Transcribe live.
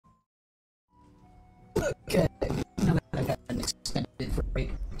Okay, now that I've had an extended break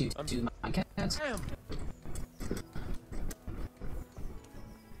due to my cats.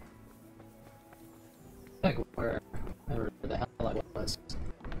 Back wherever the hell I was.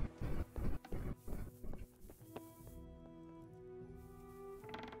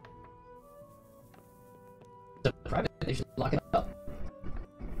 So private, they should lock it up.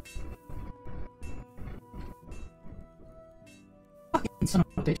 Fucking son of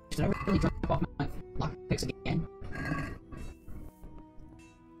a bitch, did I really drop off my lockpicks again?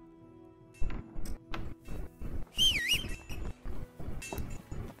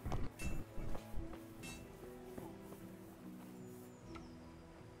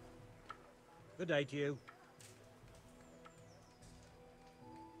 Good day to you.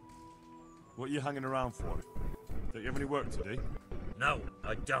 What are you hanging around for? Don't you have any work to do? No,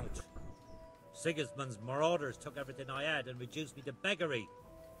 I don't. Sigismund's marauders took everything I had and reduced me to beggary.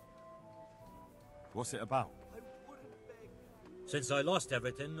 What's it about? Since I lost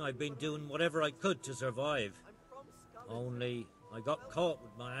everything, I've been doing whatever I could to survive. Only, I got caught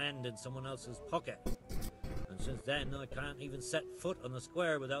with my hand in someone else's pocket. And since then, I can't even set foot on the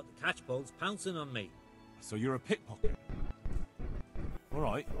square without the catchpoles pouncing on me. So you're a pickpocket?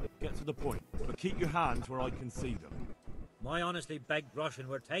 Alright, get to the point. But keep your hands where I can see them. My honestly begged groschen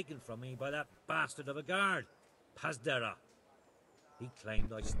were taken from me by that bastard of a guard, Pazdera. He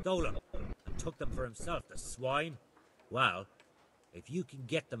claimed I stole them and took them for himself, the swine. Well, if you can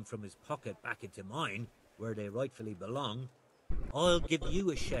get them from his pocket back into mine, where they rightfully belong, I'll give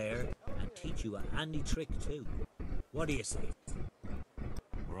you a share and teach you a handy trick too. What do you say?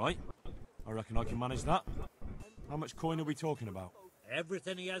 Alright, I reckon I can manage that. How much coin are we talking about?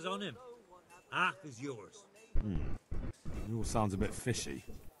 Everything he has on him. Half is yours. It all sounds a bit fishy.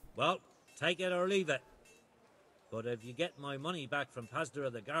 Well, take it or leave it. But if you get my money back from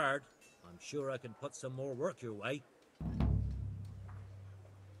Pazdera the guard, I'm sure I can put some more work your way.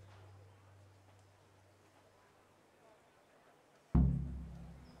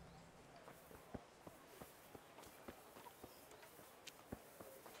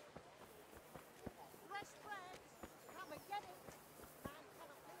 Fresh bread, come and get it. Man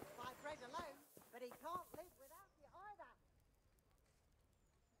cannot live by bread alone, but he can't live without you either.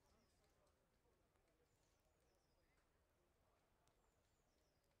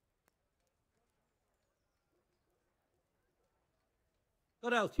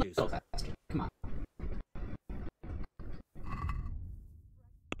 What else you Go say? faster, come on.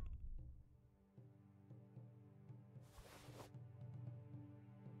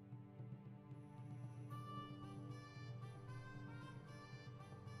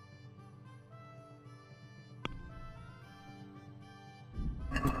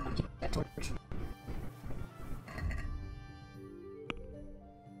 Keep that torch.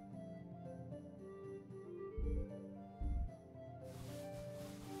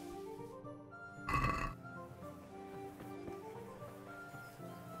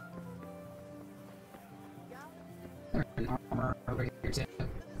 There's an armor over here too.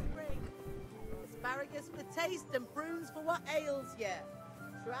 Spring. Asparagus for taste and prunes for what ails you.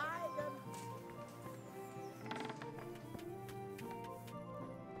 Try them.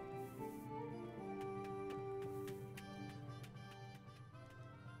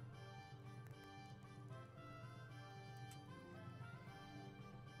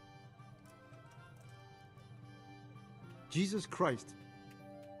 Jesus Christ.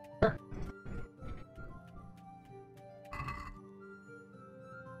 Sure.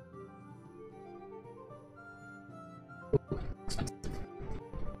 Expensive.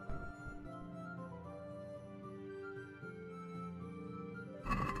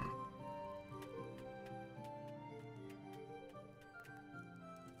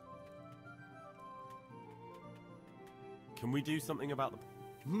 Can we do something about the...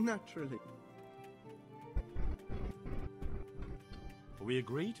 Naturally. Are we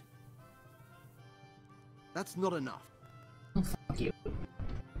agreed? That's not enough. Oh, fuck you.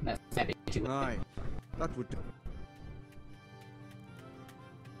 That fat bitch you. Aye, that would do.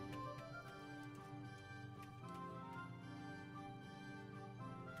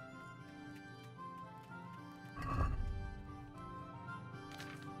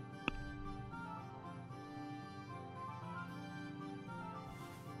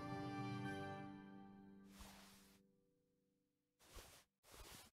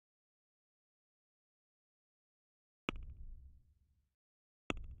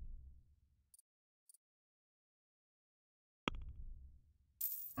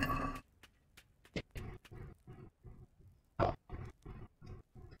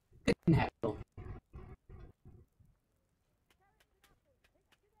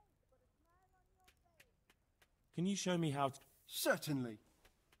 Can you show me how to... Certainly.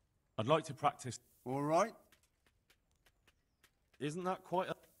 I'd like to practice... All right. Isn't that quite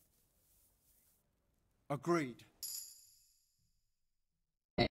a... Agreed.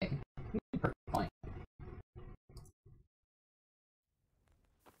 Hey, perfect point.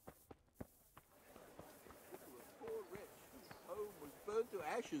 Burned to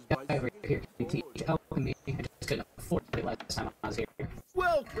ashes Yeah, over here, can teach alchemy. I just couldn't afford it last time I was here.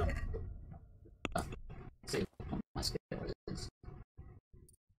 Welcome. See what my skill is.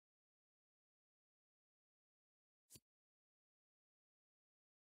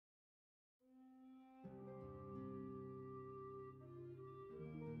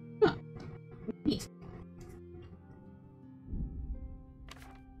 Huh. Neat.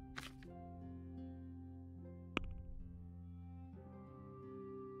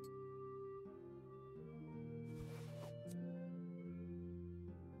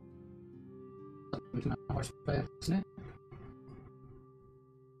 There's my horse back, isn't it?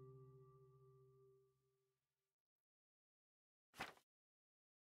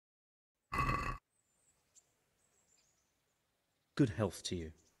 Good health to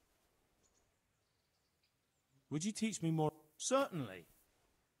you. Would you teach me more? Certainly.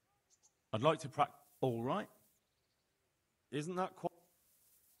 I'd like to practice... All right. Isn't that quite...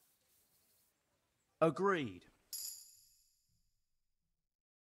 Agreed.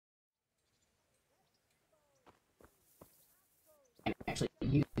 And actually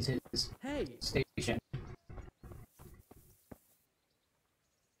use his station.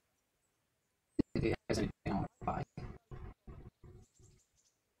 If he has anything I want to buy.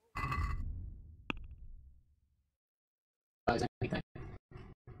 Buys anything.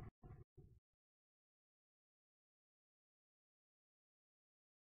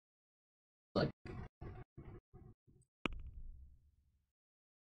 Like,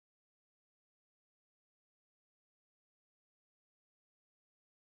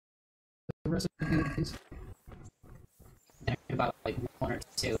 the recipes. I can buy like one or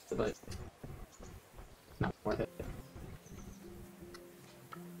two, but not worth it.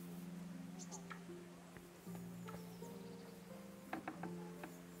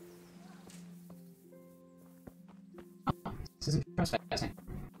 Oh, this isn't trespassing.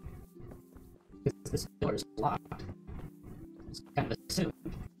 This door is locked. It's kind of assumed.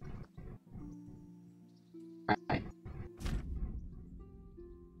 Alright.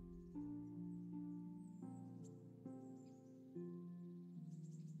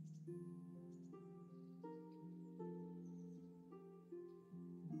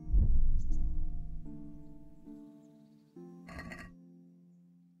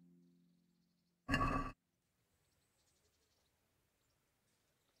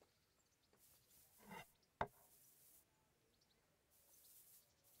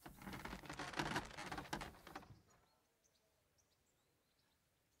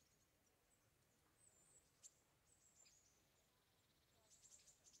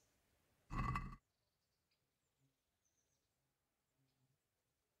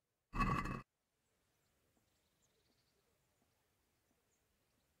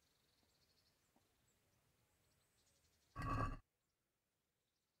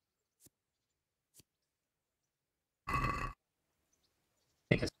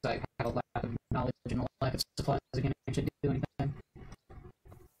 Because I have a lack of knowledge and a lack of supplies again, I should do anything.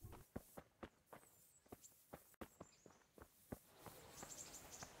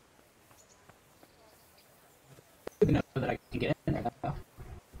 Good know that I can get in there though.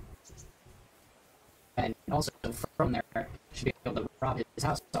 And also from there, I should be able to rob his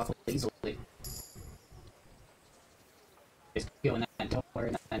house awfully easily. Just go in that door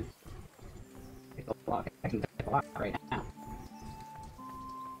and then pick the lock. I can pick the lock right now.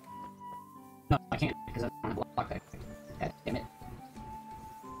 No, I can't because I don't have a lockpick. God damn it.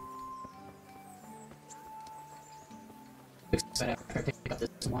 Looks like I have to pick up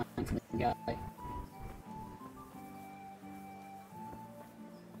this one from the guy.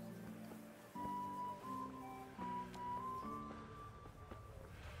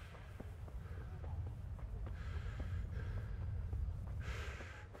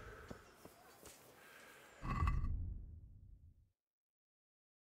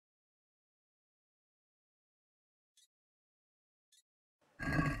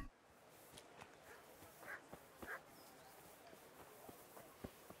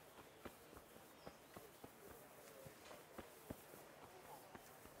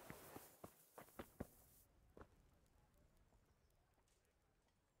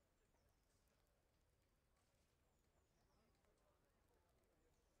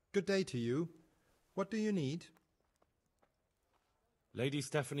 Good day to you. What do you need? Lady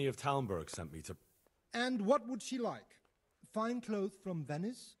Stephanie of Talmberg sent me to... And what would she like? Fine clothes from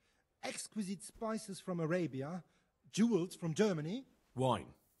Venice, exquisite spices from Arabia, jewels from Germany?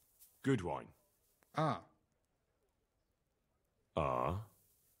 Wine. Good wine. Ah. Ah.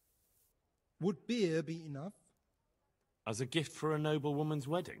 Would beer be enough? As a gift for a noble woman's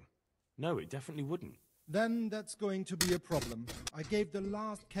wedding? No, it definitely wouldn't. Then that's going to be a problem. I gave the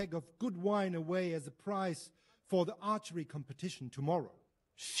last keg of good wine away as a prize for the archery competition tomorrow.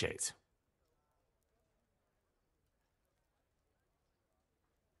 Shit.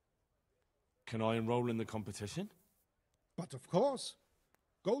 Can I enroll in the competition? But of course.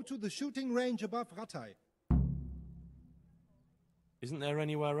 Go to the shooting range above Rattay. Isn't there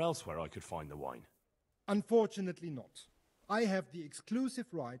anywhere else where I could find the wine? Unfortunately not. I have the exclusive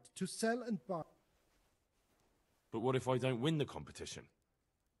right to sell and buy. But what if I don't win the competition?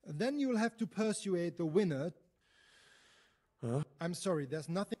 Then you'll have to persuade the winner. Huh? I'm sorry, there's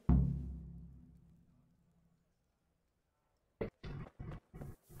nothing.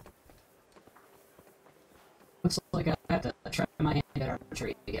 Looks like I have to try my hand at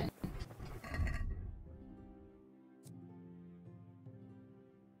archery again.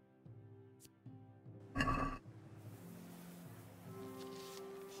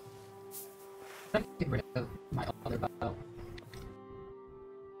 I get rid of my other bow.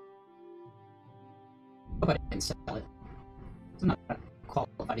 Hope I didn't sell it. I'm not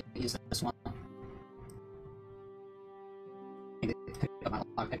qualified to use this one. Maybe pick up my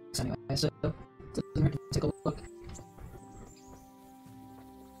lockpicks anyway, so it doesn't hurt to take a look.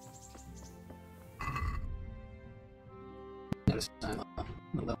 Notice I'm a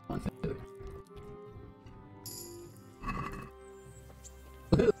little low on food.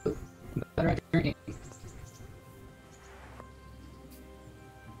 Woohoo! Better at drinking.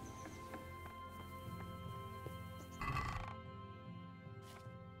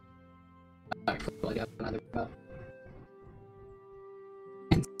 Alright, cool, I got another bow.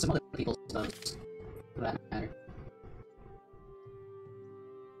 And some other people's bows, for that matter.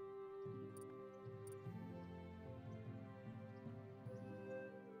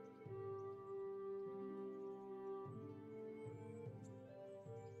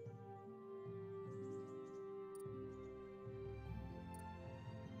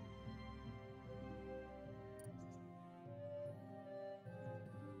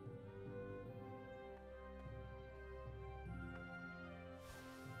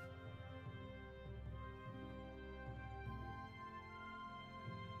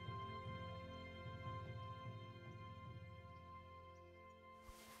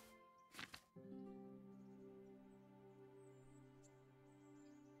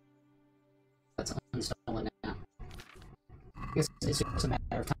 That's unstolen now. I guess it's just a matter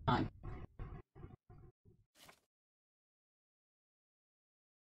of time.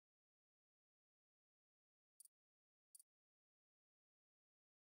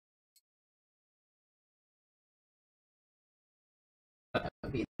 But that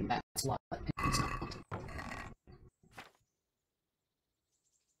would be in that slot, and it's not.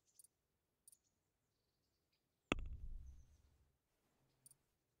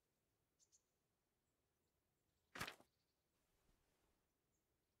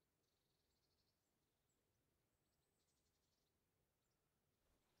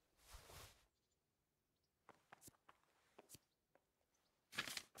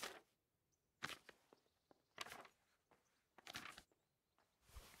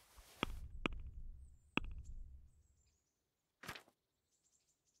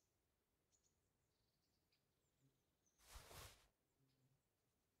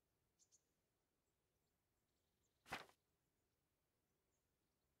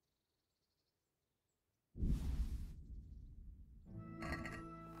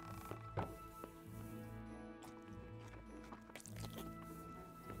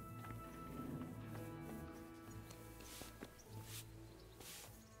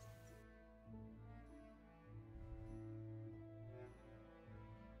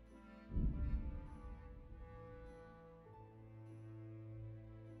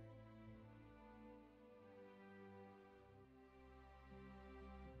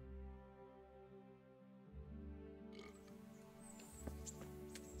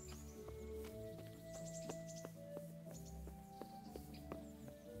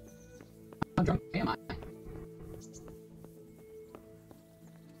 How drunk am I?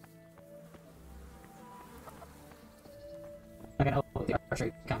 I gotta help with the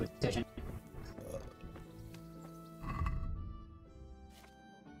archery competition.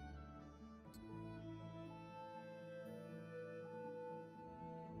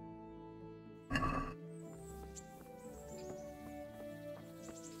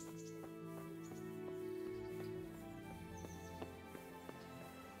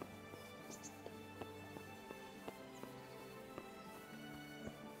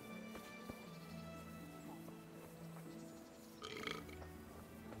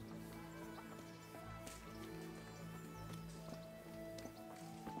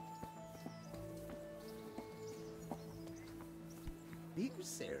 you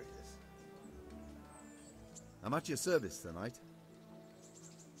serious? I'm at your service tonight.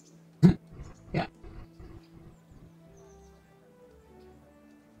 Yeah.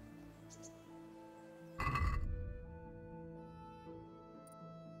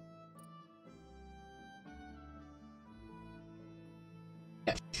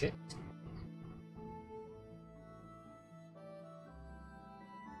 Yeah, shit.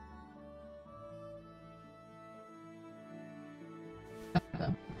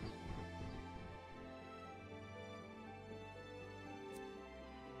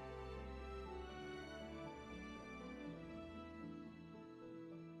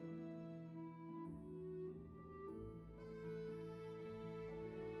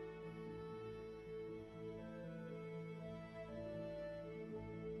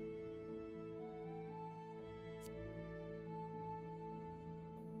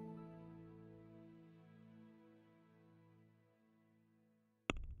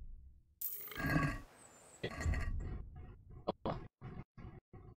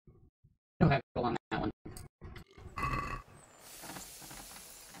 No heckle on that one.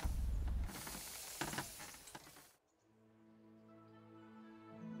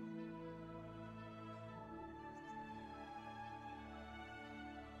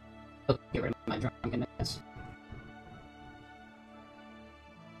 I'll get rid of my drunkenness.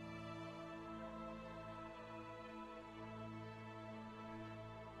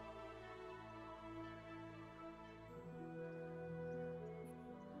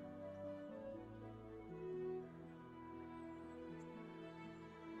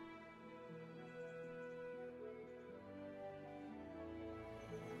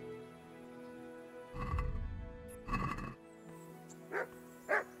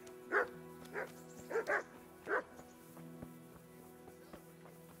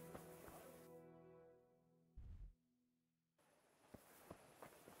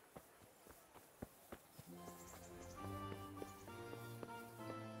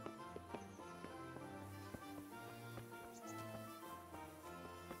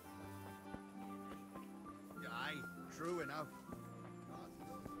 Aye, true enough.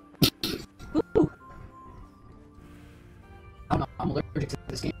 Ooh. I don't know, I'm allergic to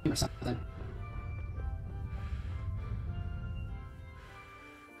this game or something.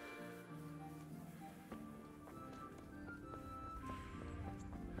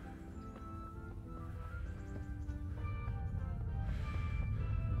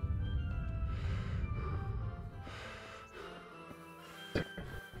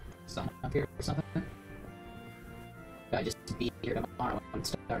 Someone up here or something? Should I just be here tomorrow when it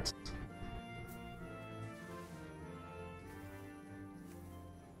starts?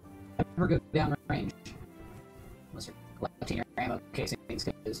 Never go down range. Unless you're collecting your ammo casings,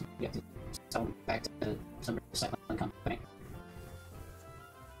 because you have to sell them back to some recycling company.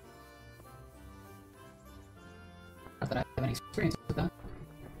 Not that I have any experience with that.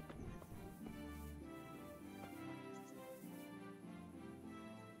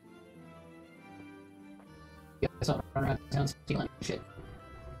 Guess I'll run around town stealing shit.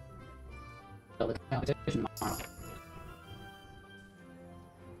 Till the competition tomorrow.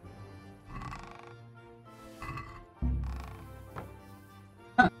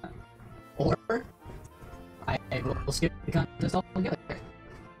 Huh. Or I will skip the contest altogether.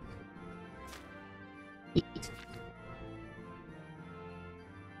 Eat.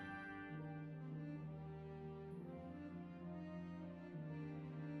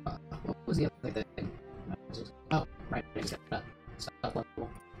 What was the other thing? Oh, right, I just got that stuff level.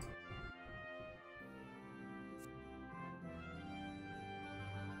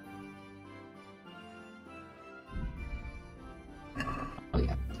 Oh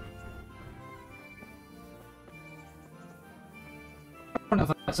yeah. I don't know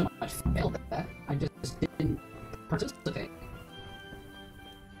if I so much failed at that. I just didn't participate.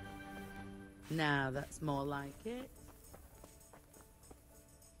 Now that's more like it.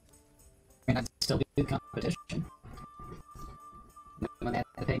 I mean, I'd still do competition. When they had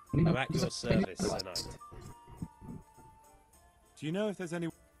to pay me, I'm at your just pay me service otherwise. tonight. Do you know if there's any...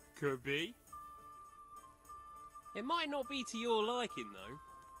 Could be. It might not be to your liking, though,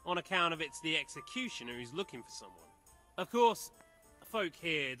 on account of it's the executioner who's looking for someone. Of course, folk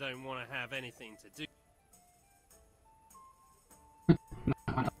here don't want to have anything to do.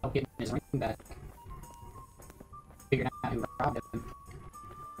 Might help getting his ring back. Figuring out who robbed him.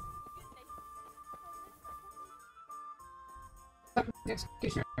 The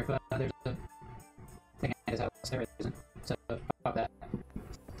executioner, but there's a thing at his house there isn't. So, fuck that.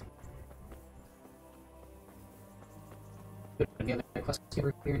 Could be other quest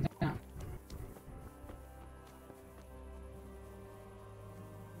giver here in town.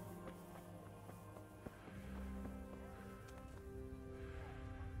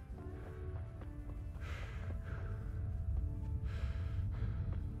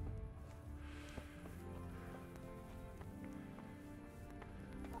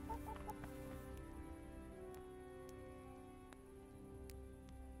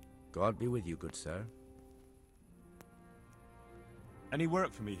 God be with you, good sir. Any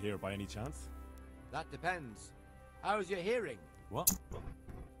work for me here by any chance? That depends. How's your hearing? What?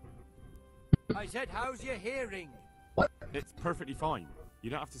 I said, how's your hearing? It's perfectly fine. You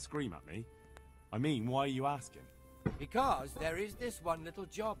don't have to scream at me. I mean, why are you asking? Because there is this one little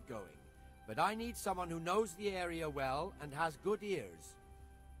job going. But I need someone who knows the area well and has good ears.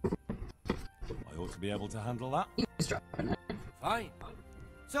 I ought to be able to handle that. Fine.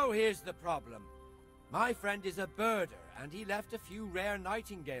 So here's the problem. My friend is a birder, and he left a few rare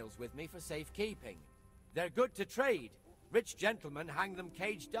nightingales with me for safekeeping. They're good to trade. Rich gentlemen hang them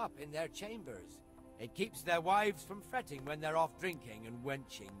caged up in their chambers. It keeps their wives from fretting when they're off drinking and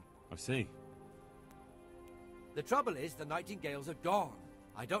wenching. I see. The trouble is the nightingales are gone.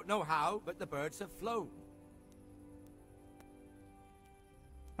 I don't know how, but the birds have flown.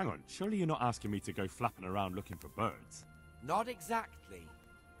 Hang on, surely you're not asking me to go flapping around looking for birds? Not exactly.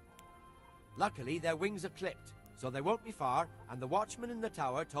 Luckily, their wings are clipped, so they won't be far, and the watchman in the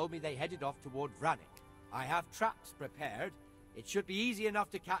tower told me they headed off toward Vranik. I have traps prepared. It should be easy enough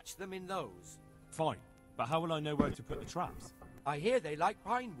to catch them in those. Fine, but how will I know where to put the traps? I hear they like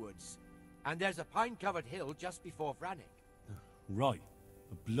pine woods, and there's a pine-covered hill just before Vranik. Right,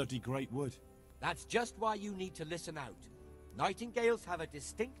 a bloody great wood. That's just why you need to listen out. Nightingales have a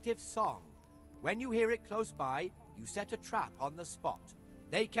distinctive song. When you hear it close by, you set a trap on the spot.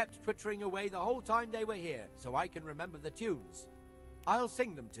 They kept twittering away the whole time they were here, so I can remember the tunes. I'll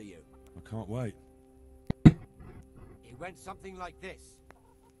sing them to you. I can't wait. It went something like this.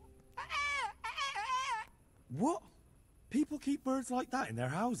 What? People keep birds like that in their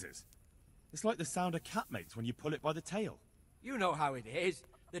houses? It's like the sound a cat makes when you pull it by the tail. You know how it is.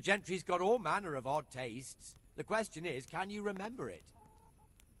 The gentry's got all manner of odd tastes. The question is, can you remember it?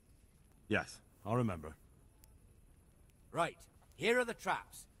 Yes, I'll remember. Right, here are the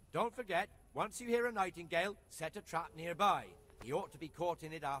traps. Don't forget, once you hear a nightingale, set a trap nearby. He ought to be caught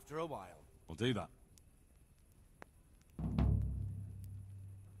in it after a while. I'll do that.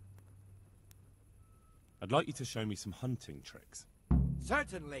 I'd like you to show me some hunting tricks.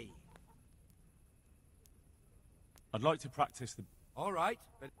 Certainly. I'd like to practice the... All right,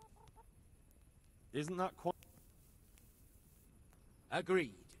 but... Isn't that quite...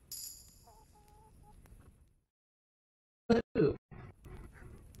 Agreed. Ooh.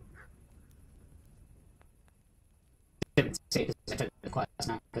 Didn't say because I took the class,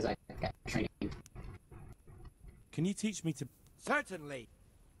 not because I got training. Can you teach me to... Certainly.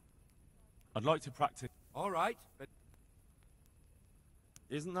 I'd like to practice... All right, but...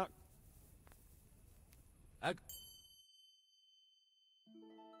 Isn't that...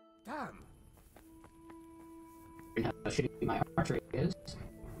 Damn. You know how shitty my archery is.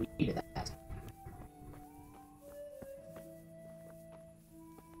 We needed that.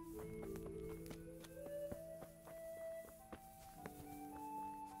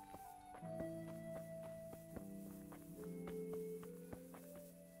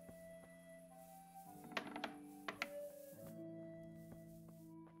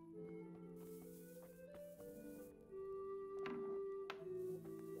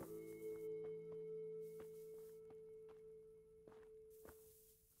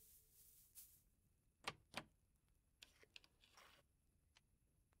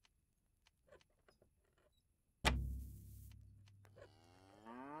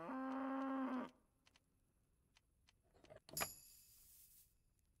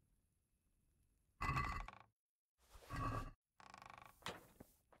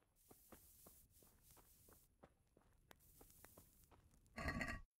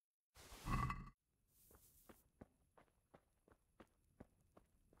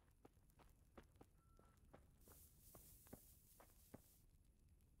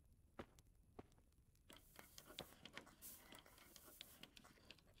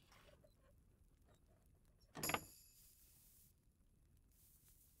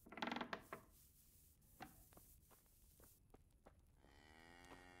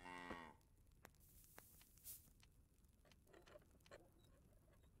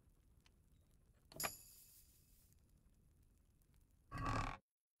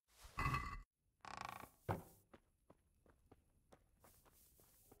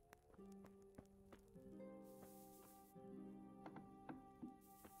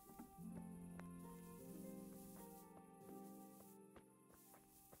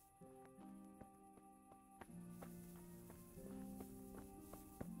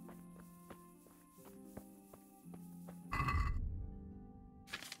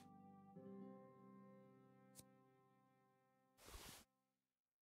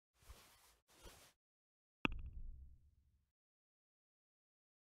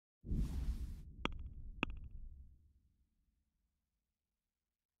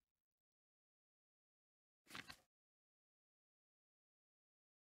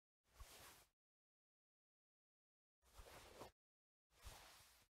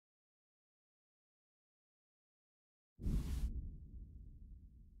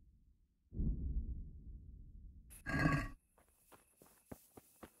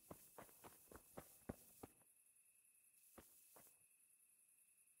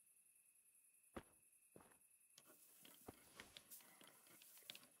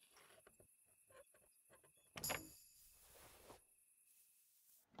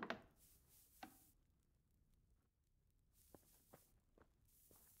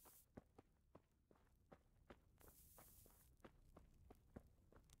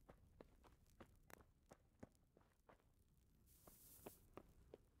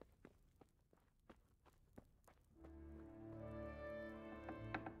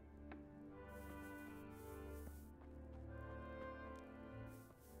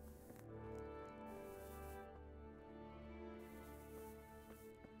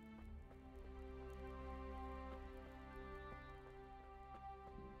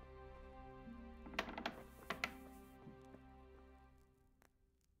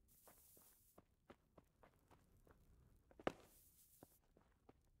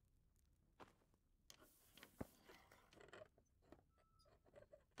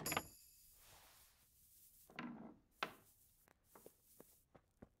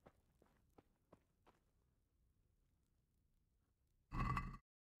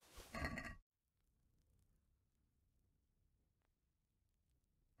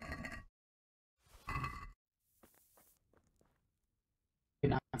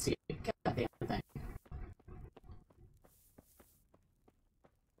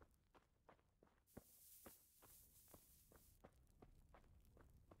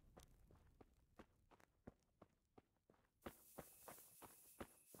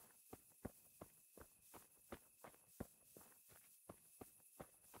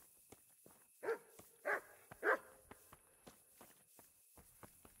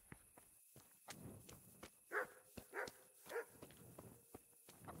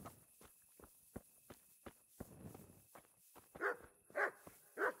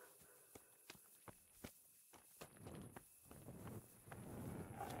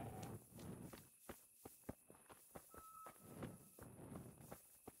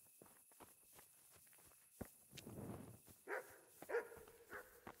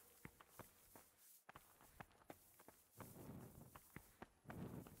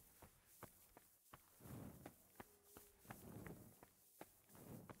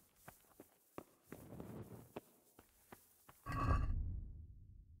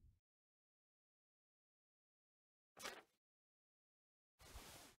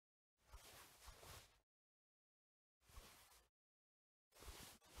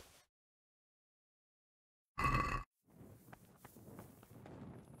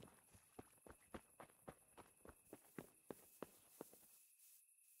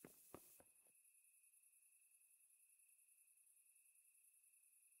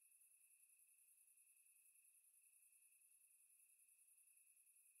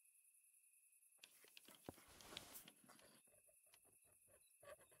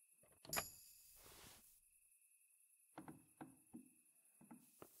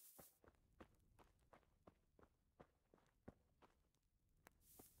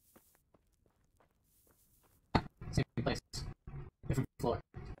 Same place. Different floor.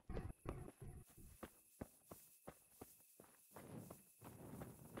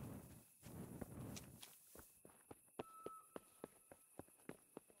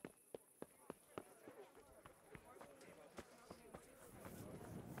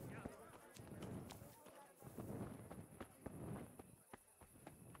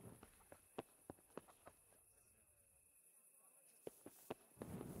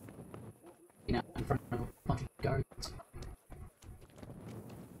 You know, in front of a bunch of guards.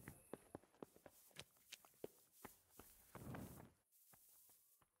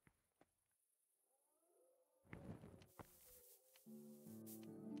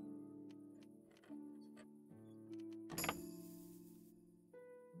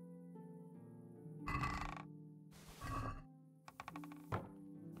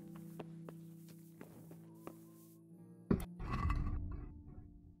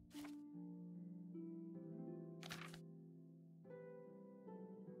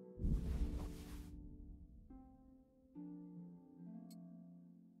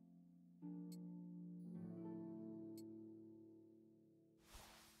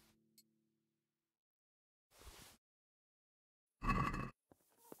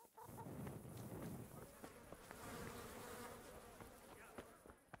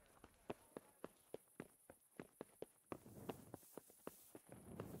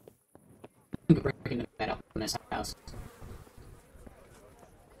 Breaking the bed up in this house.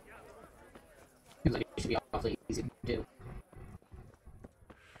 Seems like it should be awfully easy to do.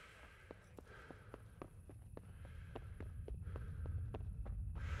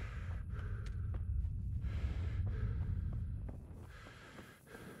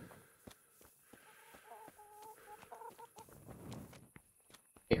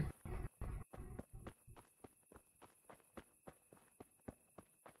 Here.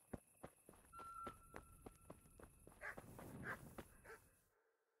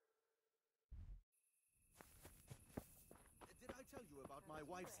 Did I tell you about my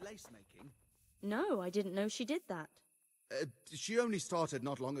wife's lace making? No, I didn't know she did that. She only started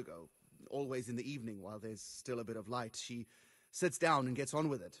not long ago. Always in the evening while there's still a bit of light. She sits down and gets on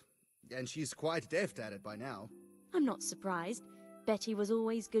with it. And she's quite deft at it by now. I'm not surprised. Betty was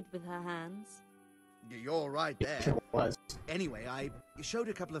always good with her hands. You're right there. Sure was. Anyway, I showed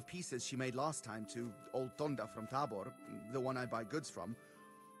a couple of pieces she made last time to old Tonda from Tabor, the one I buy goods from.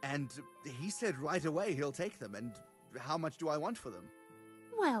 And he said right away he'll take them, and how much do I want for them?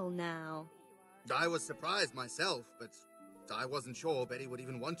 Well, now. I was surprised myself, but I wasn't sure Betty would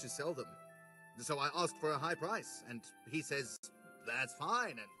even want to sell them. So I asked for a high price, and he says, that's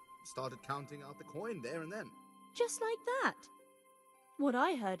fine, and started counting out the coin there and then. Just like that. What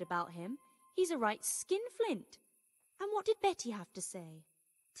I heard about him, he's a right skinflint. And what did Betty have to say?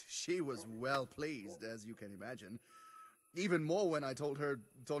 She was well pleased, as you can imagine. Even more when I told her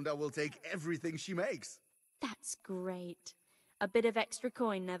Tonda will take everything she makes. That's great. A bit of extra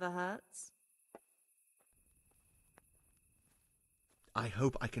coin never hurts. I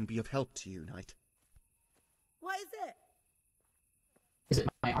hope I can be of help to you, Knight. What is it? Is it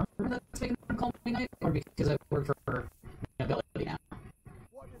my armor that's making them call me knight, or because I work for nobility now?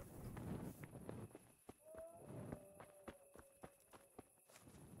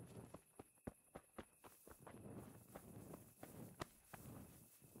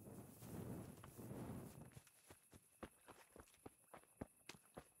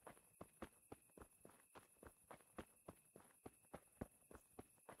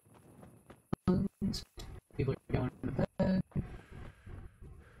 People are going to bed.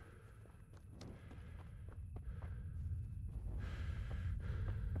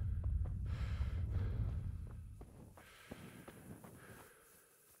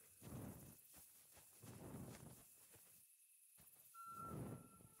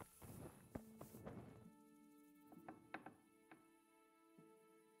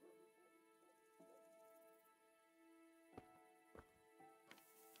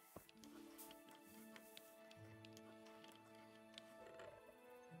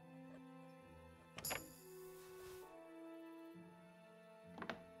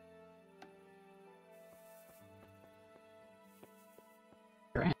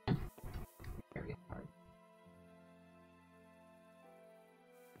 Very hard.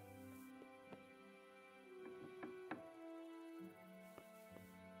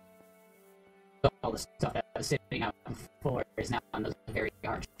 All the stuff that was sitting out on the floor is now on those very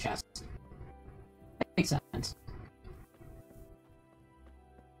hard chests. That makes sense.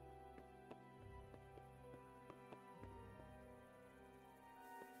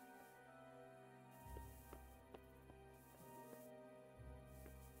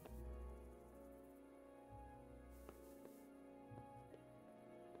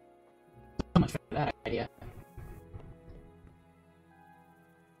 much for that idea.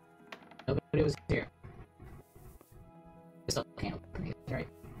 Nobody was here. I still can't open these, right?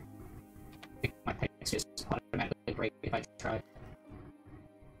 I think my picks just automatically break if I try.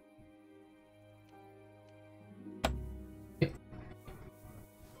 Yep.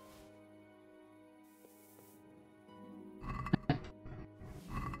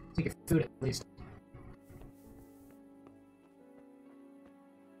 Take your food at least.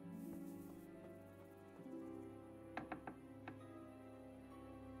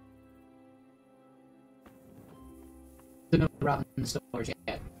 There's no route in the stores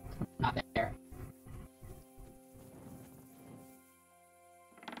yet. Not there.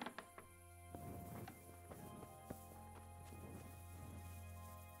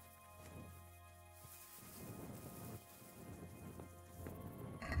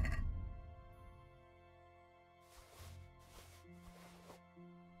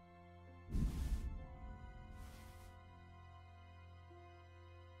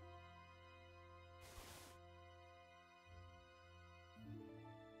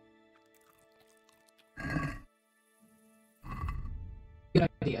 Good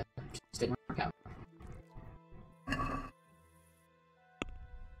idea. Just didn't work out.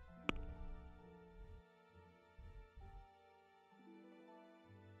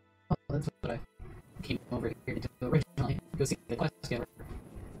 Oh, that's what I came over here to do originally. Go see the quest giver.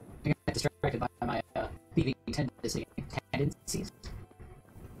 I got distracted by my thieving tendencies.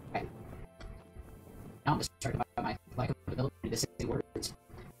 Right. Now I'm distracted by my lack of ability to say words.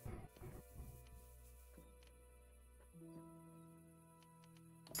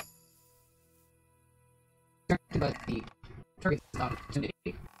 Distracted by the target's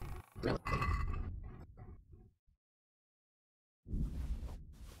opportunity. Really.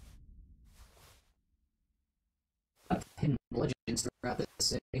 Hidden legends throughout the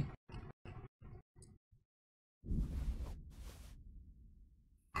city.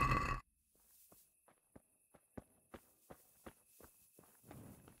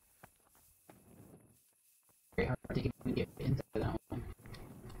 Very hard to even get into that one.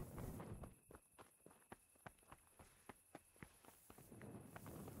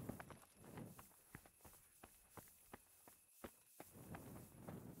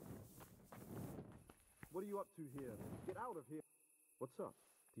 What are you up to here? Get out of here. What's up?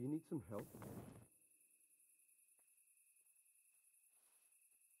 Do you need some help?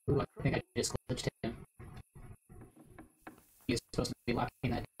 Ooh, I think I just glitched him. He was supposed to be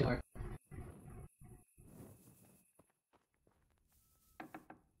locking that door.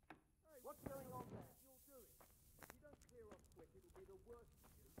 Hey, what's going on there? You'll do it. If you don't clear off quick, it'll be the worst for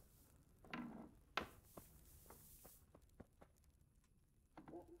you.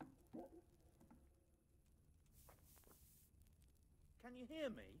 Can you hear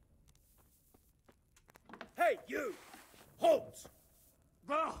me? Hey, you! Halt!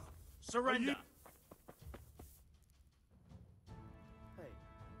 Ah! Surrender! Hey,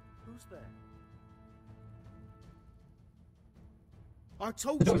 who's there? I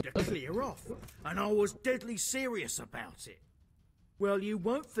told you to clear off, and I was deadly serious about it. Well, you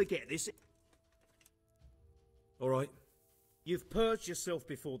won't forget this. All right. You've purged yourself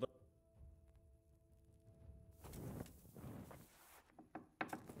before the...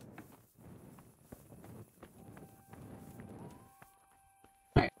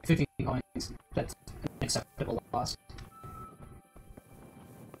 Alright, 15 coins. That's an acceptable loss.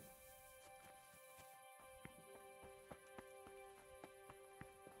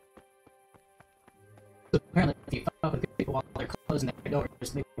 So apparently, if you fuck with people while they're closing their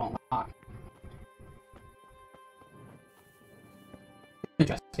doors, they won't lock.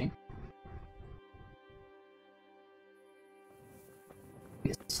 Interesting.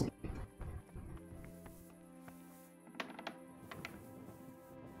 Be asleep.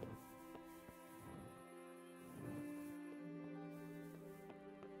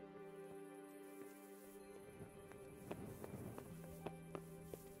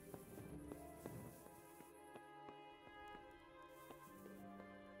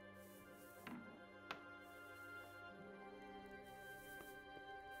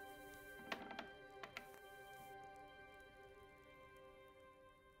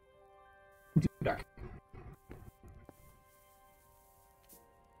 Too dark.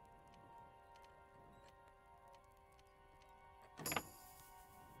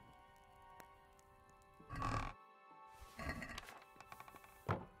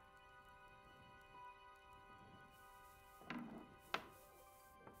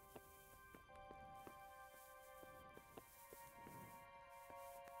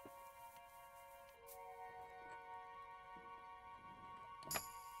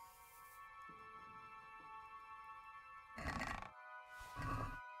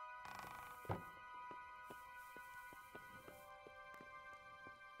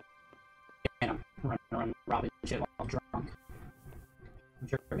 around robbing shit while drunk. I'm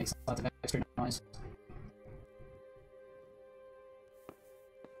sure it makes lots of extra noise.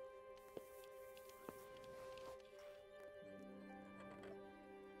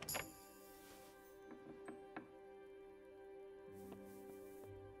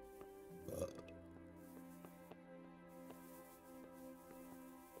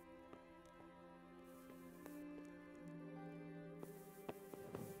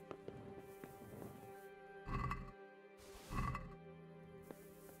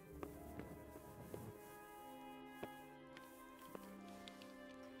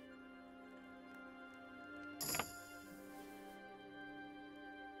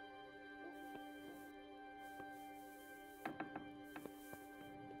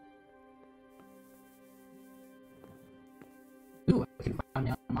 Ooh, I can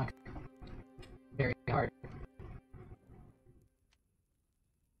finally unlock. Very hard.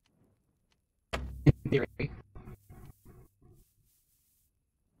 In theory.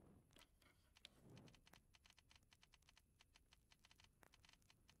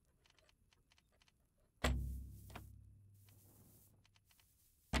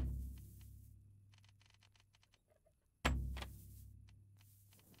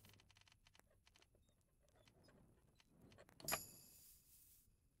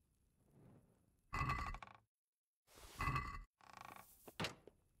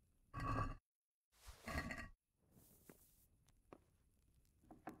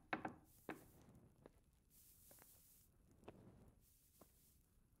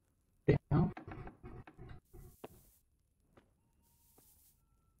 Yeah.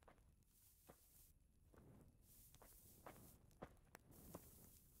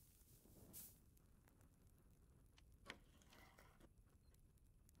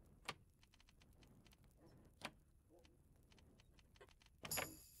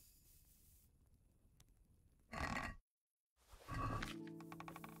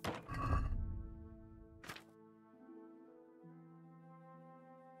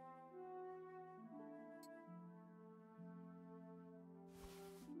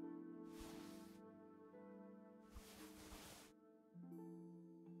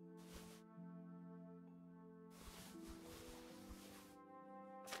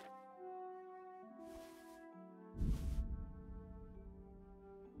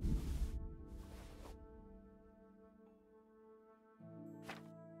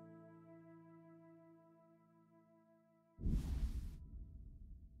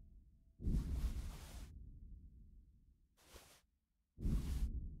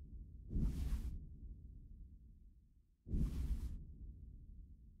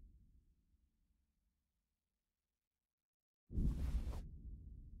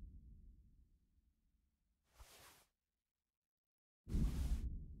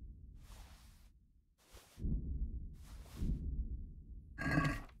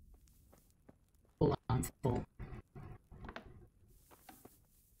 Full on full.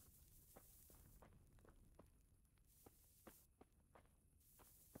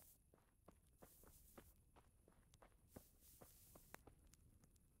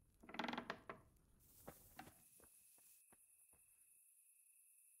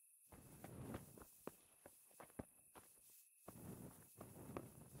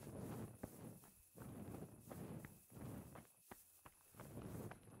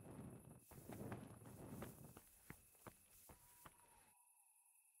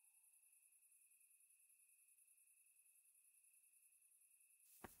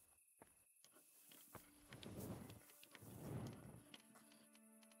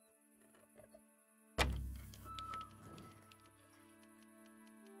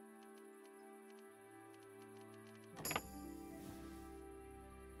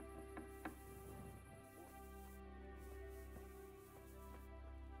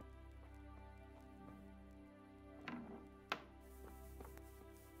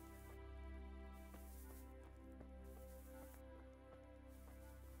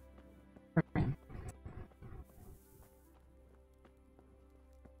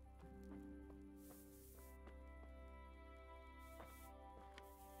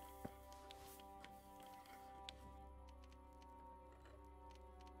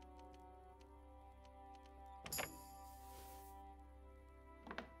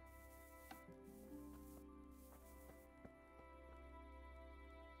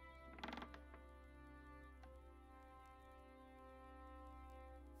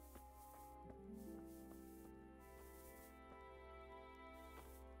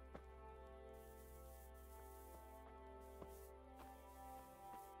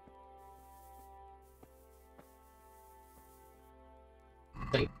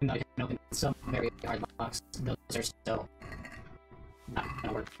 So I can open some very hard locks. Those are still not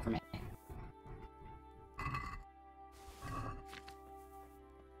gonna work for me.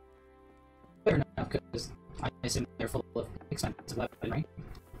 Fair enough, because I assume they're full of expensive weaponry.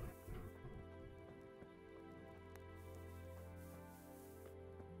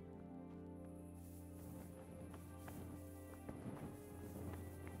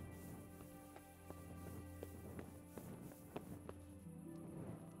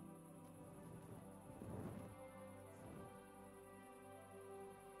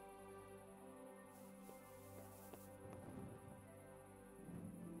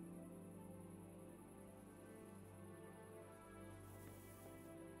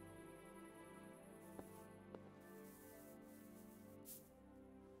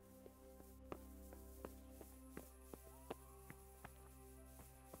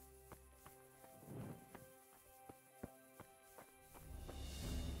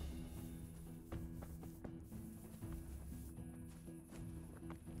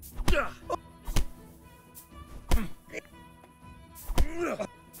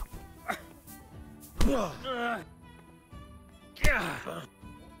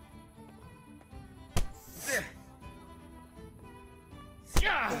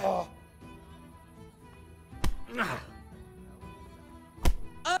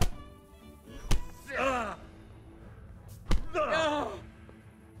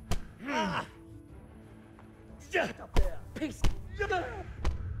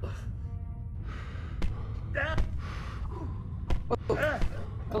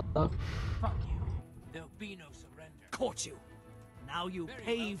 Fuck you. There'll be no surrender. Caught you. Now you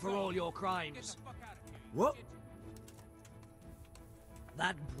pay for all your crimes. What?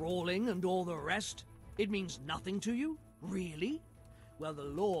 That brawling and all the rest, it means nothing to you? Really? Well, the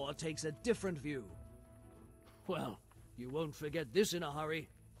law takes a different view. Well, you won't forget this in a hurry,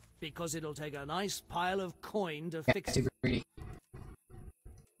 because it'll take a nice pile of coin to fix it. Too greedy.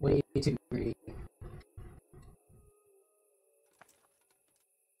 Way too greedy.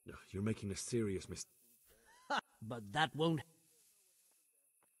 You're making a serious mistake. But that won't...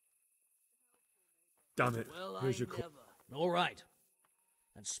 Damn it. Well, Here's your never. All right.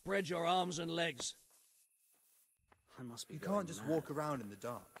 And spread your arms and legs. I must be You can't just walk around in the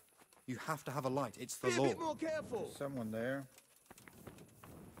dark. You have to have a light. It's the law. Be a bit more careful. Someone there.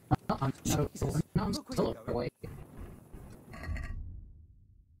 I'm still away.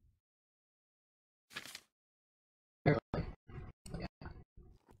 Barely. Yeah.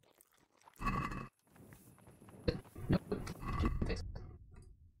 Nope. Didn't fix it.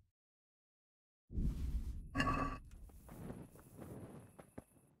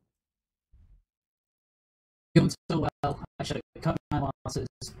 Doing so well, I should have cut my losses,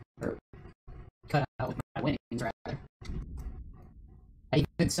 or cut out my winnings, rather. I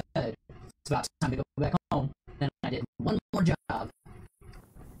even said, it's about time to go back home, then I did one more job.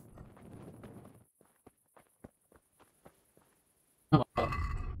 Oh, well.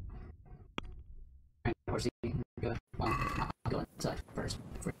 Alright, where's he going? Well, I'll go inside first,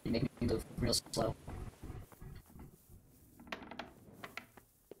 before you make me move real slow.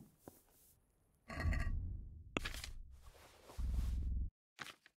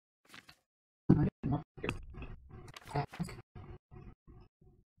 I didn't want your pack.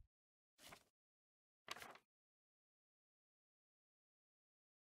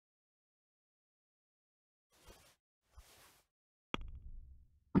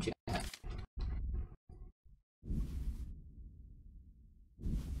 What you have?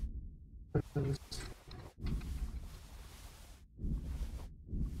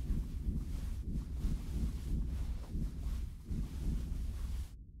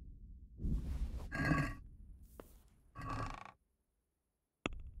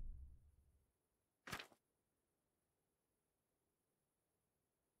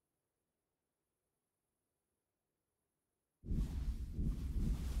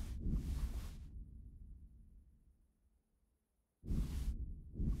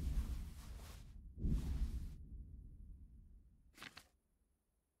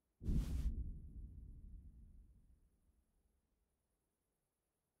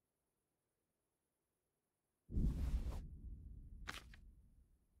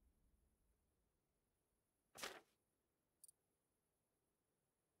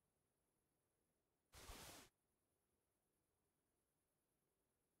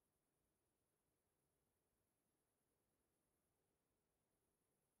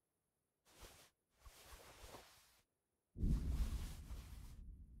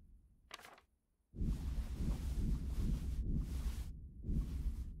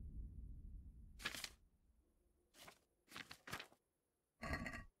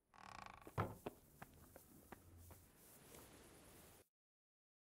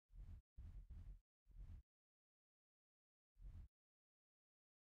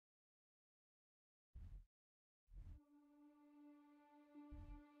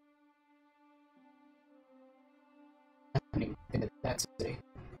 haven't even been to that city.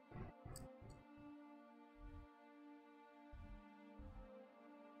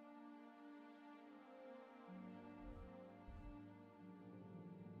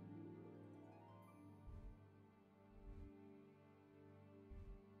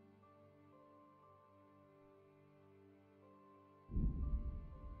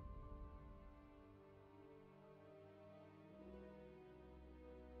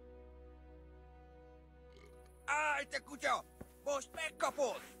 Ai, te escucho! ¡Vos me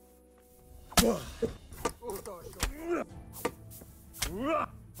capot!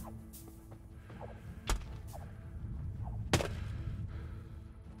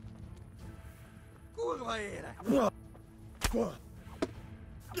 Kurva era!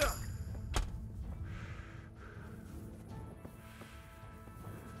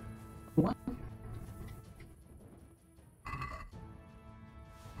 What?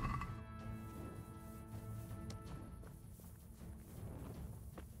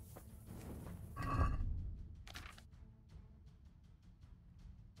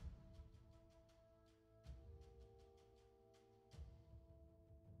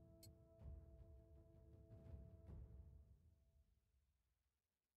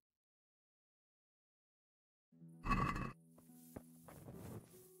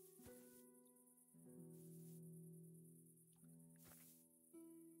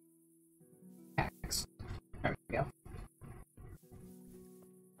 X. There we go.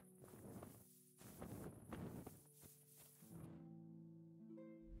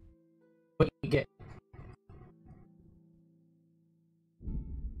 What do you get?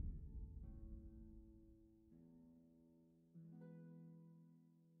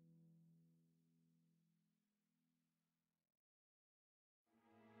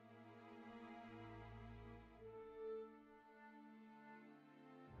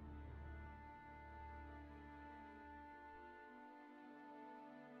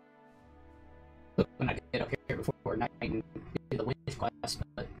 When I get up here before night and do the witch quest,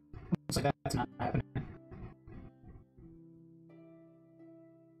 but looks like that's not happening.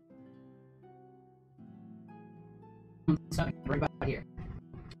 Something right about here.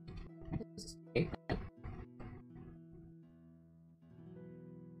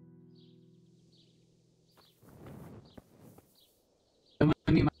 Don't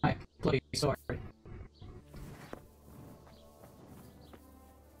let me my bloody sword.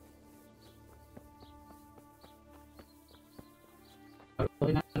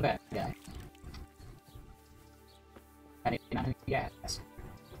 Totally not a bad guy. I need not who he asked.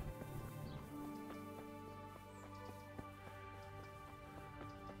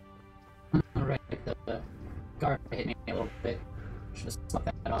 Alright, the guard hit me a little bit. Should have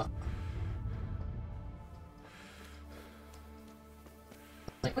slapped that off.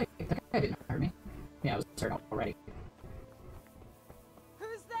 Like, wait, that guy didn't hurt me. Yeah, I was hurt already.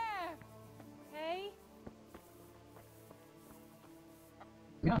 Who's there? Hey?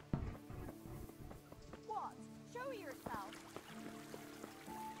 Yeah. What? Show yourself.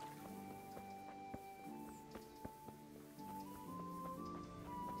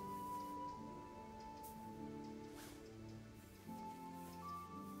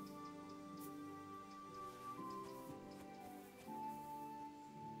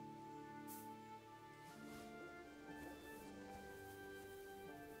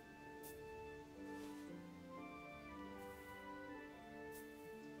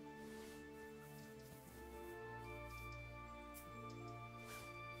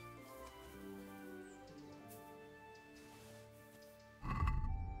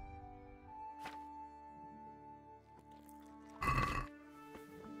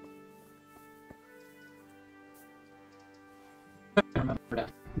 Remember to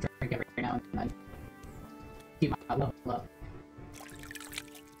drink every now and then. Keep my level up.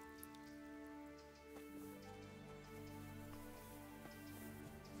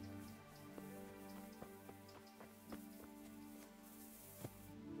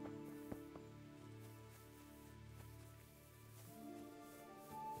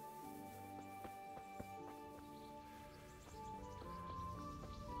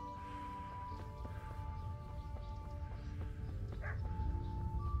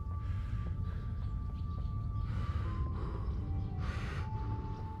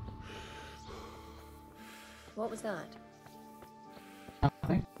 What was that?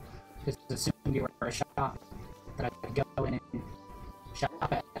 Nothing. Just assumed you were a shop that I could go in and shop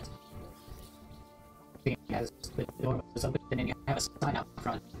at. Being as the door was open and you have a sign out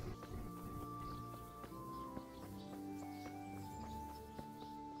front.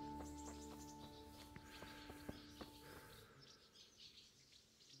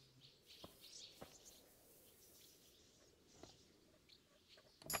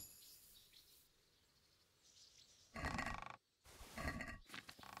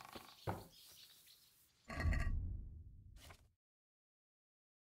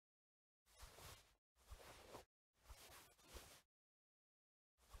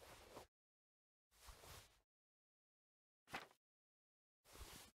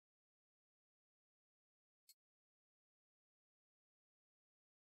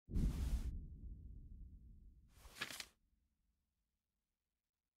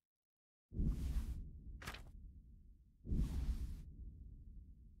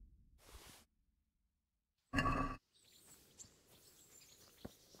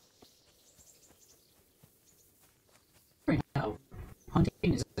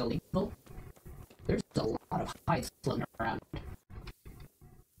 hunting is illegal, there's a lot of hides floating around.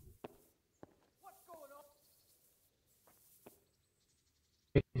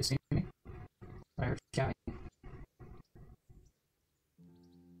 Did you see me? I heard shouting.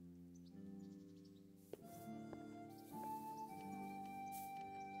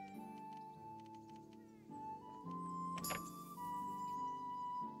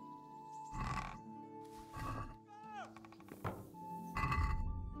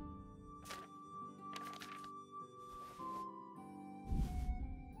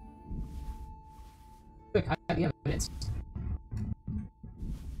 Quick, I have the evidence.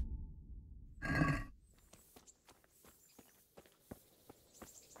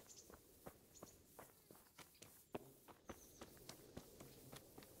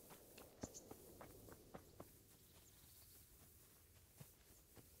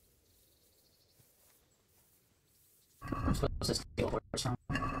 I'm supposed to steal a horse from.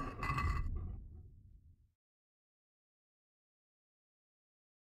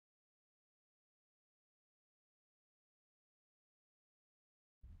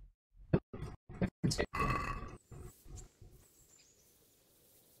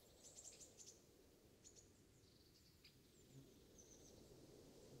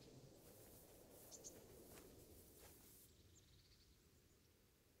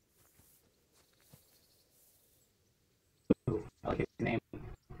 Ooh, I like your name.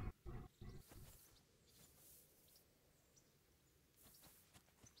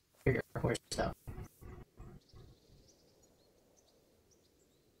 Here, your horse stuff.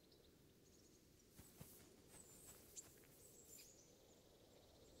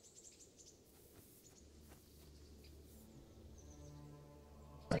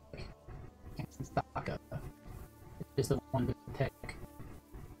 Like, Baka is the one to pick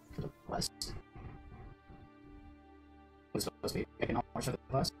for the quest. Was supposed to be picking a horse for the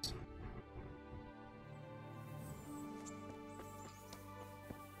quest.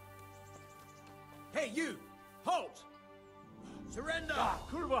 Hey, you! Halt! Surrender!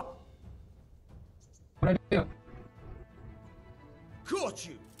 Kurwa! What'd I do? Caught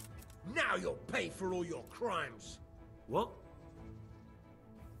you! Now you'll pay for all your crimes! What?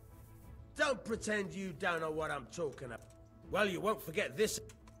 Don't pretend you don't know what I'm talking about. Well, you won't forget this.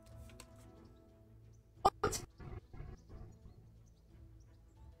 What?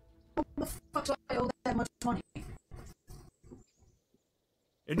 What the fuck do I owe that much money?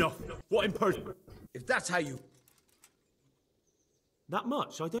 Enough. What in person? If that's how you... That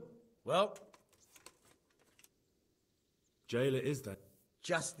much? I don't... Well... Jail it is then.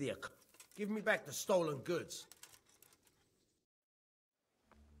 Just the... Give me back the stolen goods.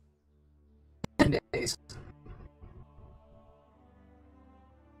 10 days.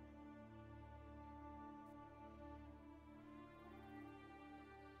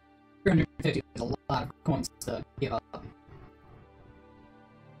 $350 is a lot of coins to give up.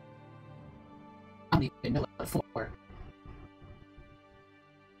 I don't even know what for.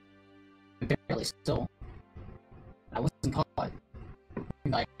 I barely stole. I wasn't caught.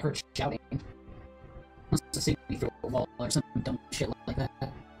 I heard shouting. Must have seen me through a wall or some dumb shit like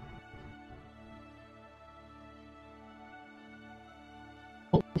that.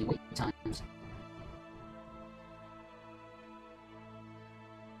 Holy wait times.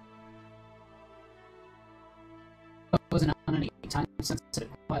 I wasn't on any time-sensitive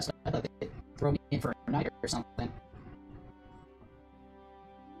quest. I thought they'd throw me in for a night or something.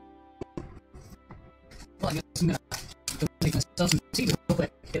 Well, I guess I'm gonna go make myself some tea real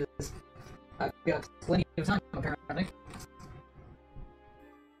quick, because I've got plenty of time, apparently.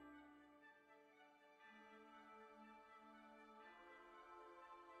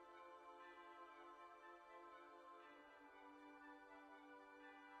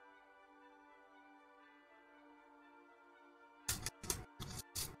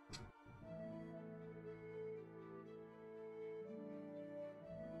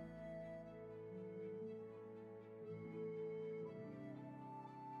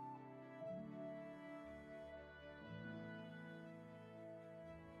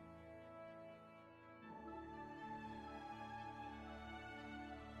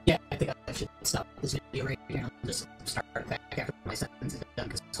 Yeah, I think I should stop this video right here and just start back after my sentence is done,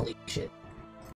 because holy shit.